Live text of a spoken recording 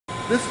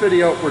this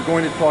video we're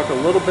going to talk a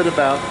little bit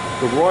about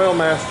the Royal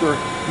Master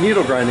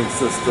needle grinding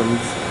systems,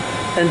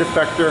 end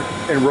effector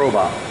and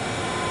robot.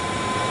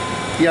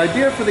 The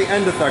idea for the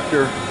end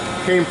effector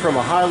came from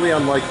a highly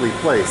unlikely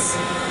place,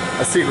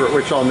 a secret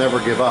which I'll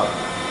never give up.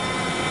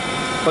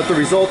 But the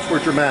results were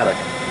dramatic.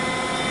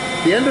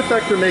 The end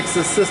effector makes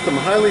this system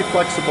highly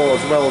flexible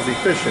as well as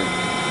efficient.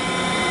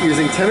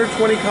 Using 10 or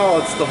 20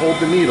 collets to hold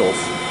the needles,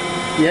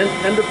 the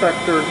end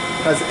effector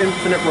has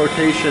infinite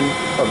rotation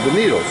of the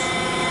needles.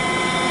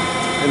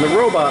 And the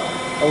robot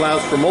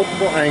allows for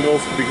multiple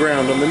angles to be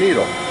ground on the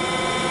needle.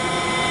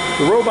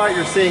 The robot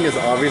you're seeing is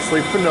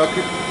obviously Fanuc,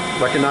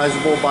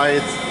 recognizable by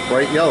its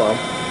bright yellow.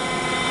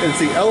 And it's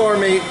the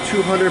LRMate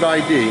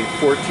 200ID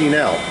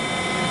 14L.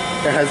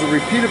 It has a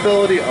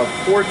repeatability of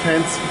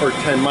 4/10 or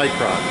 10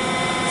 micron.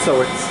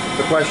 So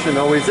the question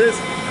always is,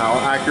 how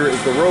accurate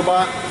is the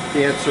robot?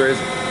 The answer is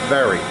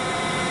very.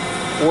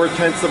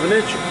 4/10 of an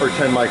inch or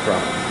 10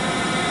 micron.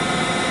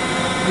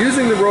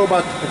 Using the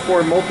robot to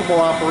perform multiple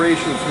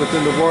operations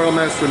within the Royal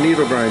Master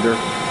needle grinder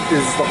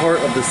is the heart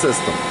of the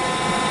system.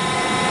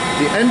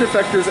 The end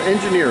effector's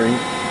engineering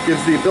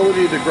gives the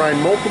ability to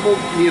grind multiple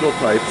needle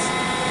types,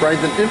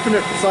 grind an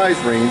infinite size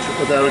range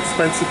without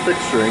expensive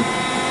fixturing,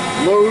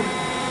 load,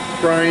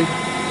 grind,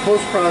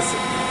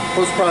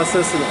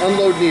 post-process and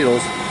unload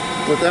needles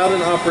without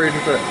an operator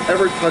to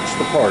ever touch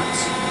the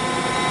parts.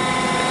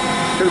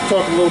 I'm going to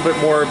talk a little bit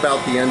more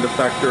about the end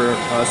effector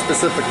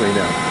specifically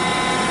now.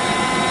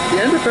 The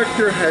end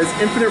effector has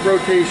infinite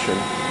rotation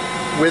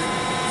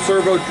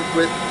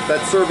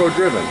that's servo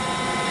driven.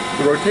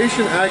 The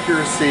rotation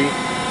accuracy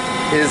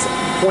is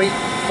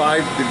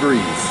 0.5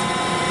 degrees.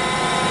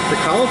 The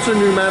collets are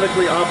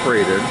pneumatically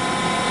operated.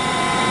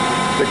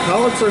 The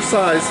collets are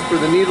sized for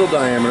the needle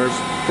diameters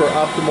for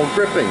optimal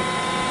gripping.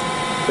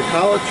 The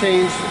collet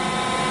change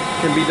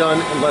can be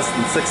done in less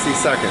than 60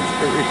 seconds.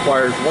 It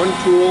requires one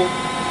tool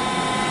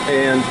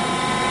and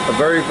a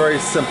very, very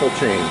simple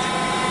change.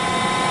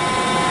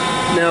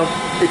 Now,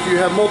 if you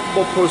have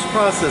multiple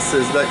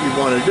post-processes that you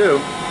want to do,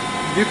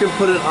 you can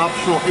put an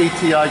optional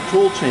ATI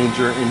tool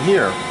changer in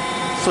here.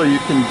 So you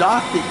can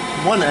dock the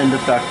one end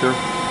effector,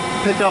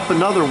 pick up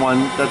another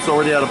one that's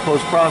already out of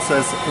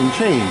post-process and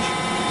change.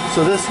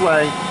 So this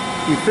way,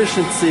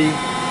 efficiency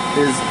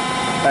is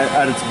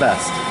at its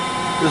best.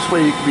 This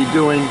way you could be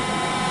doing,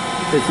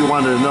 if you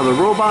wanted another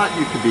robot,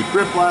 you could be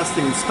grip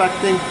blasting,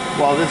 inspecting,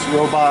 while this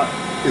robot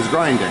is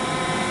grinding.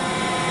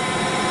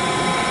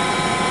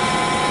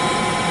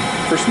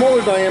 For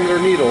smaller diameter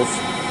needles,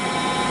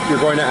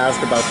 you're going to ask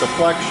about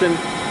deflection,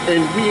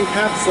 and we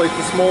encapsulate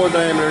the smaller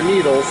diameter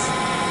needles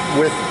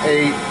with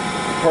a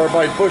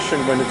carbide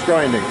bushing when it's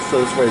grinding,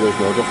 so this way there's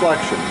no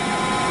deflection.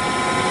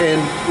 And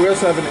we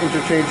also have an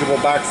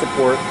interchangeable back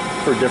support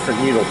for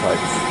different needle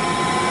types.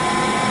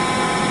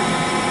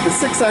 The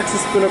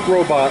 6-axis Fanuc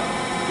robot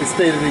is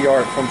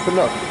state-of-the-art from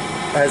Fanuc.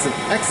 It has an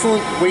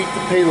excellent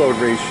weight-to-payload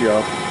ratio,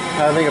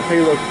 having a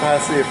payload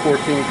capacity of 14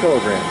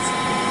 kilograms.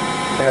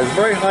 It has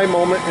very high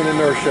moment and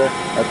inertia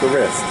at the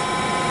wrist.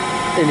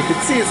 And you can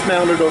see it's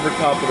mounted over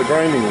top of the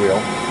grinding wheel.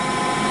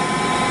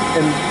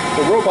 And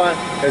the robot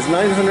has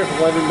 911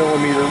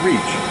 millimeter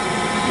reach,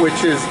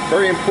 which is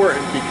very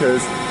important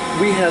because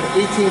we have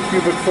 18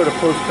 cubic foot of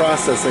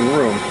post-processing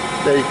room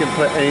that you can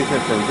put anything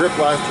from grip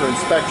blaster,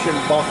 inspection,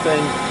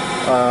 buffing,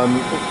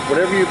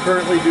 whatever you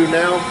currently do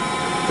now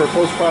for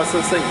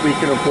post-processing, we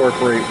can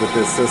incorporate with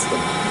this system.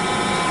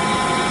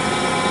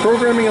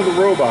 Programming of the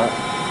robot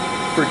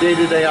for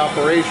day-to-day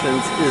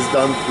operations is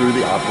done through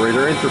the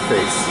operator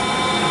interface.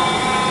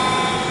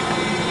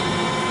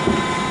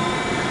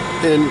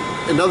 In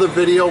another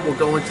video, we'll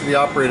go into the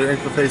operator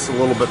interface a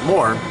little bit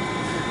more,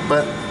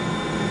 but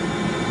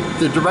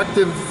the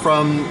directive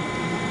from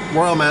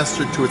Royal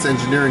Master to its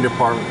engineering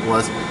department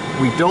was,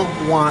 we don't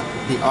want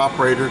the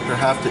operator to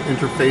have to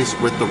interface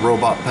with the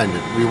robot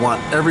pendant. We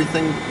want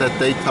everything that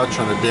they touch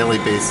on a daily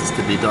basis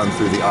to be done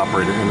through the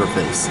operator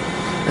interface.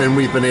 And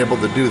we've been able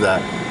to do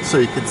that. So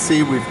you can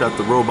see we've got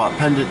the robot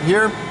pendant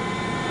here.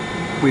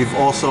 We've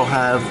also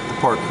have the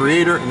part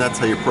creator, and that's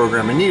how you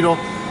program a needle.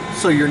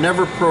 So you're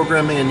never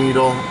programming a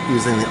needle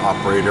using the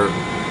operator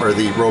or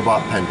the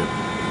robot pendant.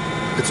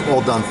 It's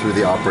all done through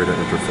the operator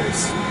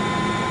interface.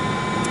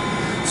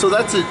 So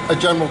that's a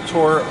general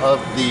tour of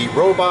the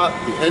robot,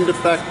 the end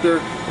effector,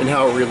 and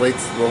how it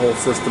relates to the whole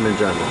system in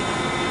general.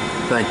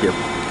 Thank you.